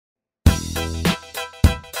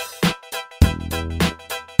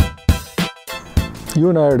You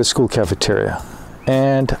and I are at a school cafeteria,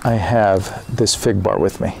 and I have this fig bar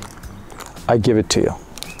with me. I give it to you.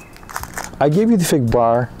 I gave you the fig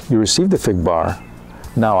bar, you received the fig bar.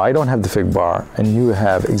 Now I don't have the fig bar, and you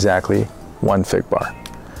have exactly one fig bar.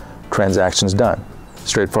 Transaction's done.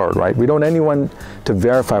 Straightforward, right? We don't want anyone to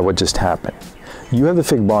verify what just happened. You have the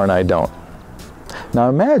fig bar and I don't. Now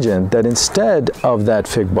imagine that instead of that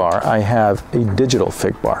fig bar, I have a digital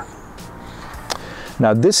fig bar.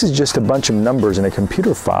 Now this is just a bunch of numbers in a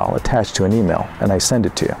computer file attached to an email, and I send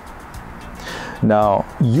it to you. Now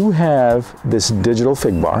you have this digital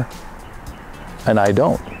fig bar, and I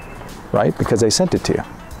don't, right? Because I sent it to you.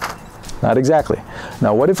 Not exactly.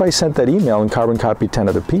 Now what if I sent that email and carbon copied 10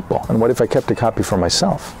 other people? And what if I kept a copy for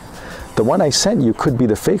myself? The one I sent you could be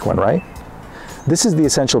the fake one, right? This is the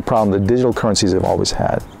essential problem that digital currencies have always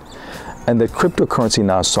had, and that cryptocurrency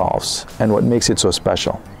now solves, and what makes it so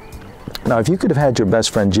special. Now, if you could have had your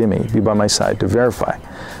best friend Jimmy be by my side to verify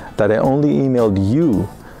that I only emailed you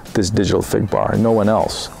this digital fig bar and no one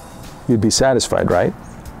else, you'd be satisfied, right?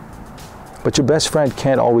 But your best friend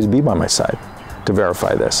can't always be by my side to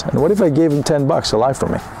verify this. And what if I gave him 10 bucks to lie for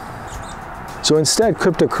me? So instead,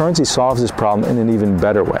 cryptocurrency solves this problem in an even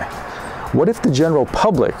better way. What if the general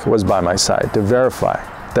public was by my side to verify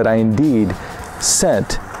that I indeed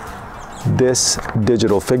sent this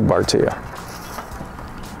digital fig bar to you?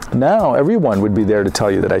 Now everyone would be there to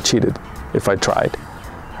tell you that I cheated if I tried.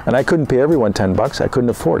 And I couldn't pay everyone 10 bucks, I couldn't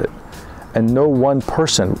afford it. And no one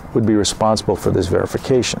person would be responsible for this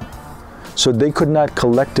verification. So they could not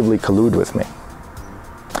collectively collude with me.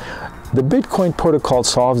 The Bitcoin protocol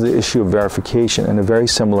solves the issue of verification in a very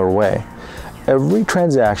similar way. Every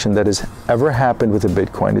transaction that has ever happened with a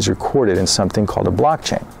Bitcoin is recorded in something called a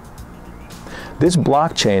blockchain. This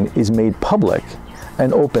blockchain is made public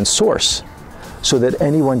and open source so that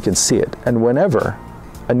anyone can see it. And whenever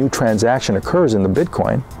a new transaction occurs in the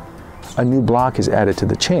Bitcoin, a new block is added to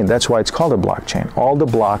the chain. That's why it's called a blockchain. All the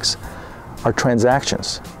blocks are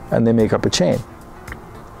transactions, and they make up a chain.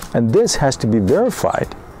 And this has to be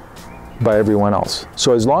verified by everyone else.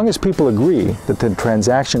 So as long as people agree that the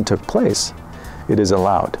transaction took place, it is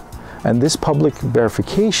allowed. And this public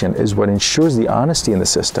verification is what ensures the honesty in the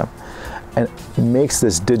system and makes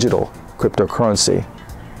this digital cryptocurrency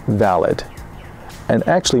valid and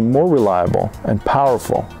actually more reliable and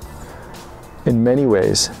powerful in many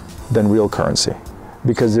ways than real currency,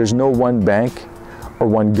 because there's no one bank or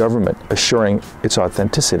one government assuring its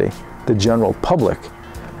authenticity. The general public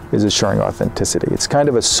is assuring authenticity. It's kind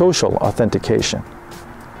of a social authentication,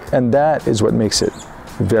 and that is what makes it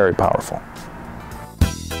very powerful.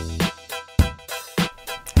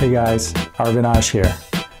 Hey guys, Arvinas here.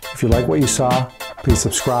 If you like what you saw, please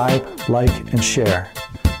subscribe, like, and share.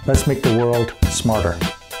 Let's make the world smarter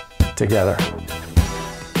together.